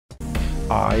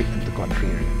I am the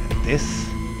contrarian, and this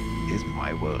is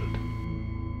my world.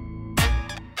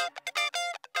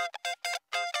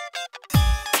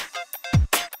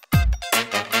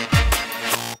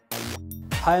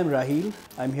 Hi, I'm Raheel.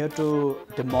 I'm here to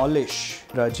demolish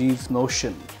Rajiv's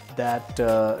notion that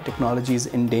technology is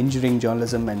endangering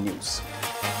journalism and news.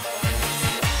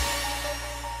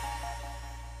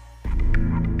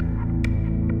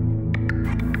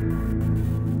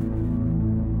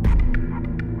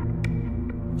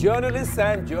 Journalists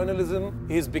and journalism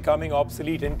is becoming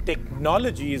obsolete, and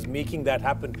technology is making that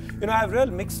happen. You know, I have real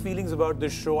mixed feelings about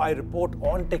this show. I report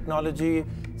on technology.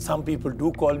 Some people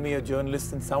do call me a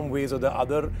journalist in some ways or the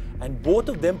other, and both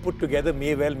of them put together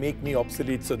may well make me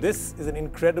obsolete. So this is an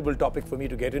incredible topic for me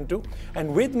to get into.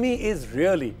 And with me is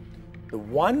really the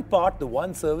one part, the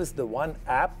one service, the one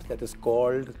app that is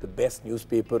called the best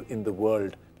newspaper in the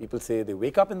world. People say they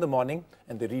wake up in the morning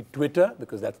and they read Twitter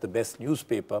because that's the best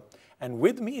newspaper. And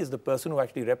with me is the person who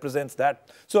actually represents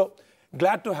that. So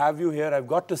glad to have you here. I've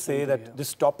got to say that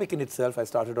this topic in itself, I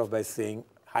started off by saying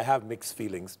I have mixed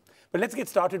feelings. But let's get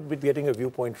started with getting a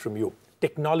viewpoint from you.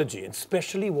 Technology, and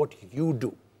especially what you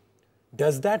do,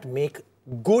 does that make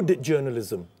good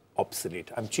journalism obsolete?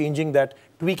 I'm changing that,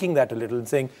 tweaking that a little and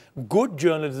saying good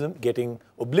journalism getting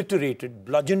obliterated,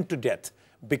 bludgeoned to death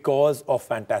because of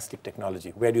fantastic technology.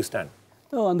 Where do you stand?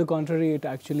 No, on the contrary, it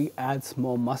actually adds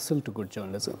more muscle to good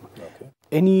journalism. Okay.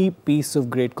 Any piece of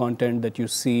great content that you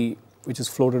see which is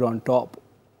floated on top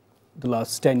the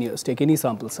last 10 years, take any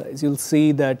sample size, you'll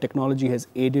see that technology has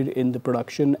aided in the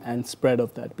production and spread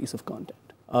of that piece of content.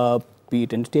 Be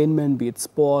it entertainment, be it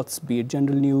sports, be it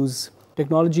general news.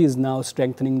 Technology is now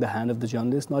strengthening the hand of the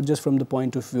journalist, not just from the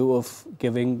point of view of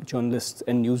giving journalists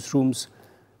and newsrooms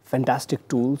fantastic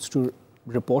tools to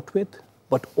report with,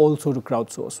 but also to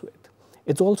crowdsource with.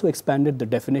 It's also expanded the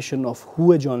definition of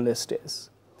who a journalist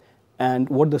is and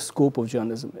what the scope of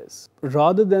journalism is.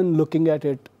 Rather than looking at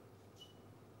it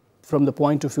from the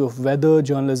point of view of whether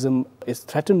journalism is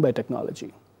threatened by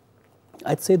technology,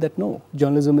 I'd say that no,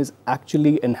 journalism is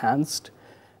actually enhanced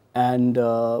and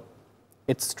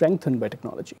it's strengthened by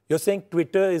technology. You're saying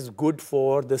Twitter is good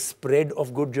for the spread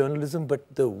of good journalism, but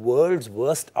the world's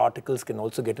worst articles can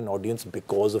also get an audience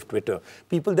because of Twitter.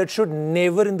 People that should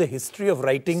never in the history of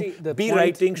writing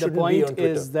writing shouldn't be on Twitter. The point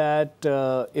is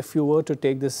that if you were to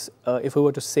take this, if we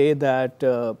were to say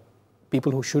that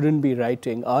people who shouldn't be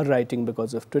writing are writing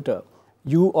because of Twitter,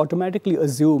 you automatically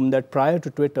assume that prior to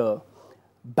Twitter,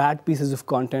 bad pieces of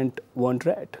content weren't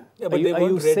read. Yeah, but they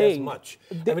weren't read as much.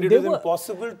 I mean, it was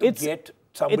impossible to get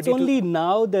somebody It's only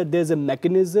now that there's a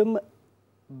mechanism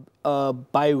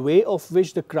by way of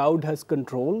which the crowd has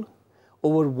control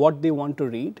over what they want to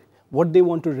read, what they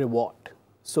want to reward.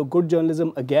 So good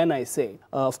journalism, again I say,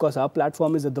 of course our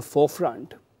platform is at the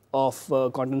forefront of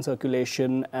content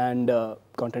circulation and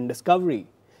content discovery.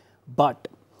 But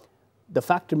the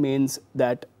fact remains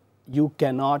that you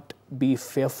cannot be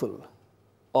fearful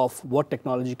of what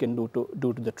technology can do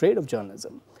to the trade of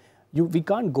journalism. We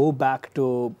can't go back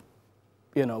to,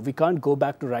 we can't go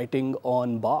back to writing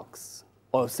on box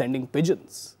or sending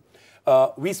pigeons.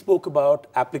 We spoke about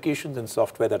applications and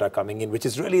software that are coming in, which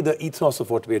is really the ethos of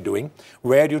what we're doing,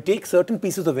 where you take certain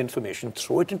pieces of information,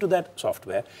 throw it into that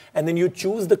software, and then you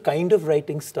choose the kind of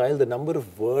writing style, the number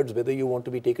of words, whether you want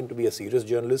to be taken to be a serious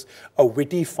journalist, a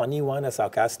witty, funny one, a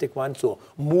sarcastic one, so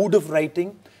mood of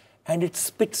writing, and it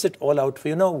spits it all out for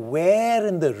you. Now, where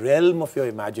in the realm of your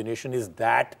imagination is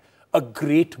that a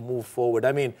great move forward?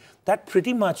 I mean, that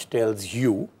pretty much tells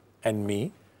you and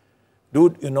me,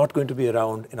 dude, you're not going to be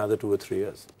around in another 2 or 3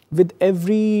 years. With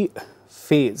every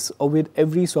phase or with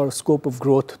every sort of scope of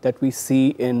growth that we see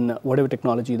in whatever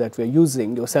technology that we're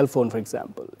using, your cell phone, for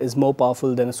example, is more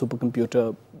powerful than a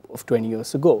supercomputer of 20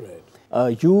 years ago.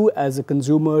 Right. You as a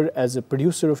consumer, as a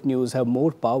producer of news, have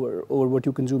more power over what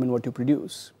you consume and what you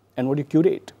produce and what you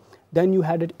curate than you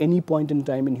had at any point in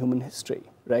time in human history,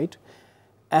 right?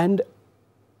 And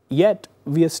yet,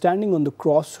 we are standing on the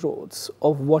crossroads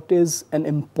of what is an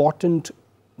important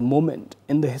moment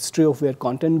in the history of where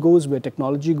content goes, where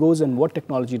technology goes, and what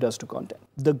technology does to content.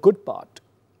 The good part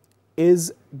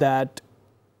is that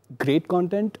great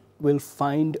content will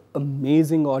find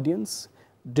amazing audience.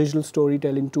 Digital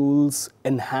storytelling tools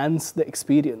enhance the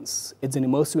experience. It's an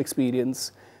immersive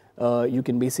experience. You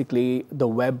can basically, the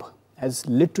web has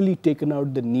literally taken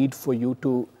out the need for you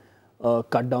to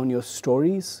cut down your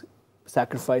stories,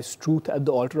 sacrifice truth at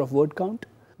the altar of word count.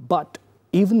 But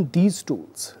even these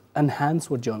tools enhance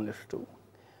what journalists do.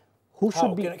 Who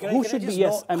should be? Who should be?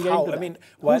 Yes, I'm getting to that. I mean,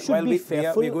 while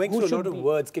we're going through a lot of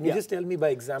words, can you just tell me by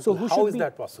example, how is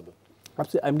that possible?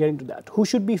 Absolutely, I'm getting to that. Who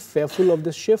should be fearful of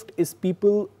this shift is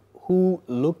people who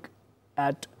look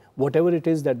at whatever it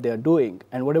is that they are doing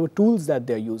and whatever tools that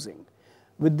they're using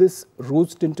with this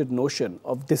rose-tinted notion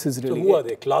of this is really So who are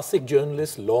they? Classic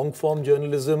journalists, long-form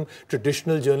journalism,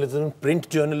 traditional journalism, print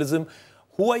journalism?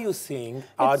 Who are you saying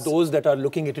are those that are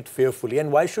looking at it fearfully,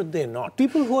 and why should they not?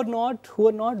 People who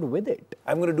are not with it.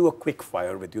 I'm going to do a quick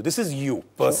fire with you. This is you,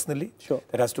 personally, Sure.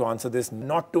 that has to answer this,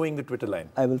 not doing the Twitter line.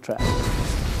 I will try.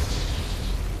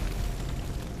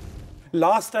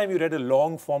 Last time you read a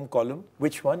long-form column,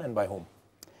 which one and by whom?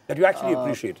 That you actually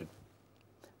appreciated.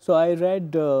 So I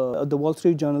read the Wall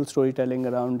Street Journal storytelling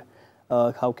around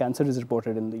how cancer is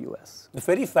reported in the US. The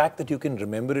very fact that you can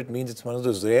remember it means it's one of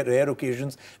those rare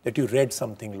occasions that you read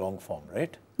something long-form,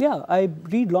 right? Yeah, I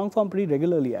read long form pretty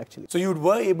regularly, actually. So you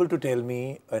were able to tell me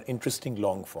an interesting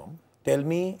long-form. Tell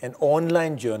me an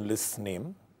online journalist's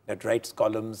name that writes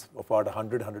columns of about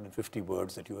 100, 150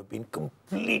 words that you have been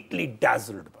completely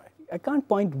dazzled by. I can't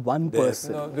point one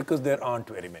person. No, because there aren't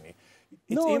very many.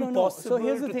 It's No. impossible So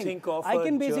here's the to thing. think of I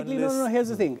can basically, journalist. here's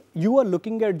the thing. You are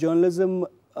looking at journalism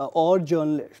or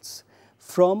journalists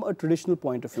from a traditional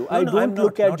point of view. I don't I'm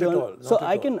look not, at not at all, journalists. So not at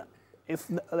I all.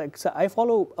 can, so I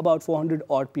follow about 400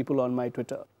 odd people on my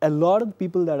Twitter. A lot of the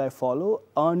people that I follow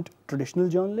aren't traditional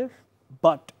journalists,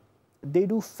 but they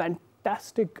do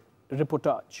fantastic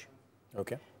reportage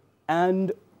Okay.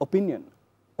 and opinion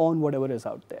on whatever is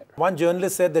out there. One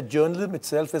journalist said that journalism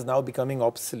itself is now becoming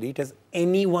obsolete as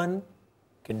anyone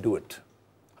can do it.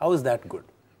 How is that good?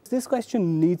 This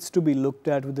question needs to be looked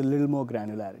at with a little more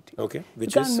granularity. Okay,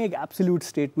 which you can't is? make absolute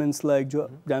statements like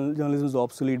journalism is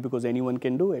obsolete because anyone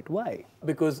can do it. Why?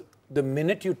 Because the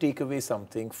minute you take away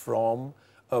something from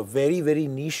a very, very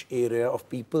niche area of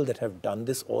people that have done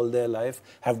this all their life,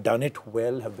 have done it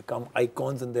well, have become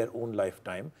icons in their own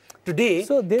lifetime. Today,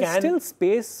 So there's still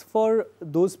space for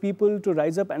those people to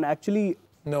rise up and actually...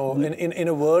 No, in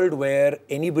a world where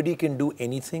anybody can do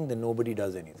anything, then nobody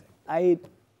does anything. I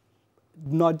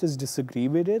not just disagree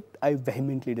with it, I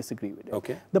vehemently disagree with it.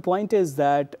 Okay. The point is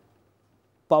that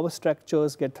power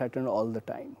structures get threatened all the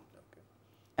time. Okay.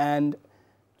 And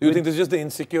Do you think this is just the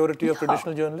insecurity of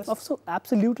traditional journalists? So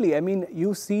absolutely. I mean,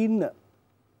 you've seen,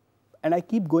 and I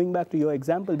keep going back to your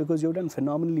example because you've done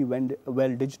phenomenally well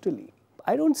digitally.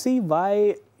 I don't see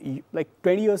why, like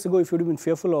 20 years ago, if you'd have been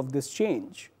fearful of this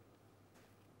change,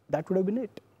 that would have been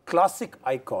it. Classic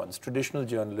icons, traditional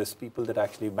journalists, people that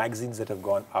actually, magazines that have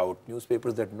gone out,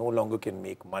 newspapers that no longer can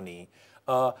make money,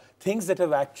 things that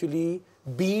have actually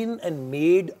been and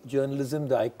made journalism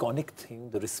the iconic thing,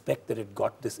 the respect that it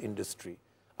got this industry,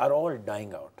 are all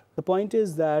dying out. The point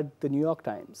is that the New York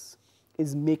Times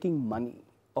is making money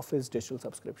off its digital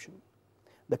subscription.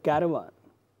 The Caravan,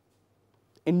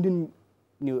 Indian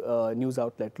news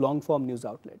outlet, long-form news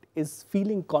outlet, is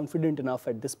feeling confident enough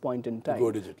at this point in time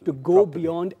go digital, to go properly.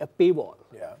 beyond a paywall.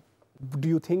 Yeah. Do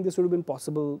you think this would have been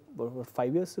possible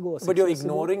 5 years ago or 6 But you're years ago?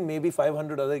 ignoring maybe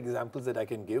 500 other examples that I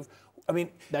can give. I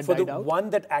mean, That for the died out? one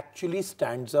that actually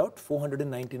stands out,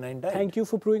 499 died. Thank you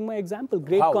for proving my example.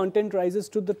 Great How? content rises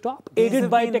to the top, These aided have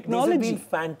by been- technology. These have been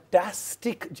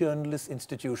fantastic journalist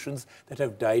institutions that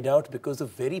have died out because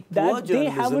of very poor That they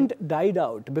journalism. haven't died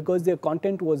out because their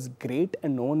content was great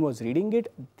and no one was reading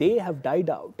it. They have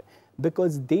died out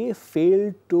because they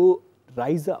failed to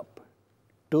rise up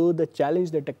to the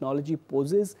challenge that technology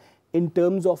poses in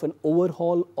terms of an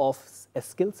overhaul of a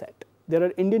skill set. There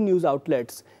are Indian news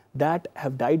outlets that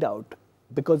have died out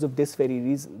because of this very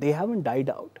reason. They haven't died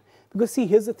out. Because see,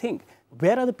 here's the thing.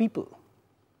 Where are the people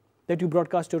that you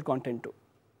broadcast your content to?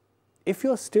 If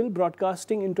you're still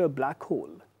broadcasting into a black hole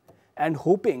and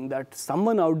hoping that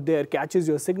someone out there catches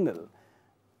your signal,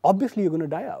 obviously you're going to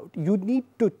die out. You need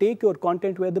to take your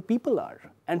content where the people are,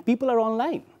 and people are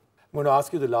online. I'm going to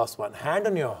ask you the last one. Hand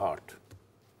on your heart.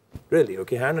 Really,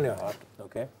 okay, hand on your heart,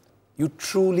 okay? You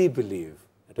truly believe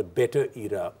that a better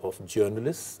era of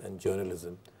journalists and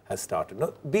journalism has started.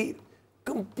 No, be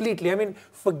completely, I mean,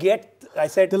 forget, I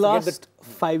said... The forget last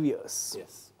 5 years.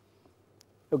 Yes.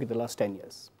 Okay, the last 10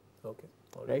 years. Okay.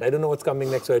 All Right. right. I don't know what's coming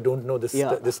next, so I don't know this,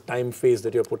 Yeah. this time phase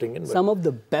that you're putting in. But Some of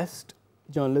the best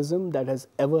journalism that has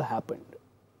ever happened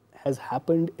has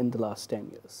happened in the last 10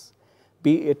 years.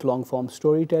 Be it long-form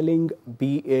storytelling,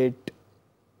 be it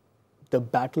the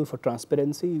battle for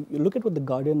transparency. You look at what The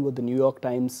Guardian, what the New York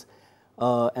Times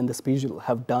and the Spiegel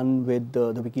have done with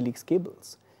the WikiLeaks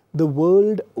cables. The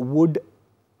world would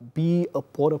be a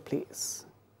poorer place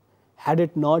had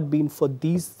it not been for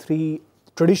these three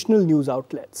traditional news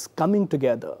outlets coming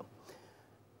together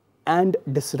and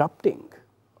disrupting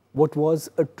what was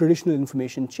a traditional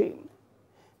information chain.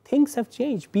 Things have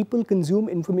changed. People consume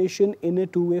information in a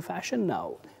two-way fashion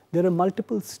now. There are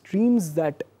multiple streams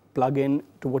that plug in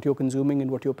to what you're consuming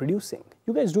and what you're producing.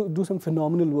 You guys do some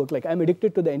phenomenal work. Like, I'm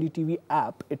addicted to the NDTV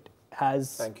app. It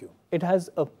has... Thank you.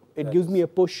 It gives me a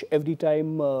push every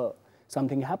time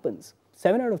something happens.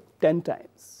 7 out of 10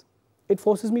 times, it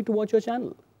forces me to watch your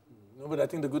channel. No, but I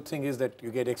think the good thing is that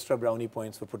you get extra brownie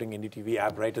points for putting NDTV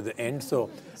app right at the end. So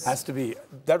has to be,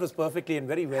 that was perfectly and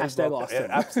very well. Hashtag awesome. Yeah,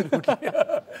 absolutely.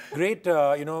 Great,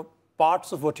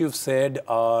 parts of what you've said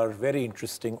are very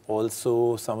interesting.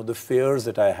 Also, some of the fears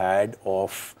that I had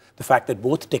of the fact that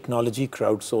both technology,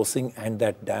 crowdsourcing, and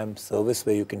that damn service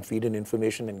where you can feed in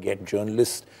information and get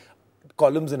journalists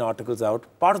columns and articles out,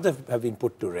 part of them have been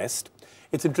put to rest.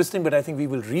 It's interesting, but I think we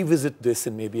will revisit this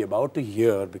in maybe about a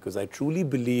year, because I truly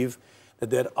believe that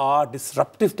there are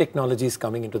disruptive technologies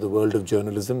coming into the world of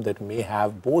journalism that may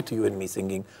have both you and me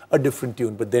singing a different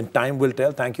tune. But then time will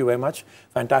tell. Thank you very much.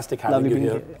 Fantastic having you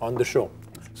here on the show.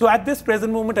 So at this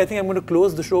present moment, I think I'm going to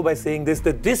close the show by saying this,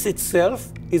 that this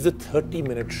itself is a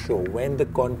 30-minute show. When The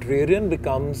Contrarian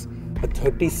becomes a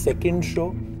 30-second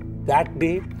show, that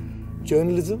day,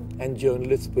 journalism and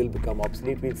journalists will become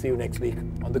obsolete. We'll see you next week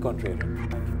on The Contrarian.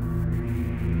 Thank you.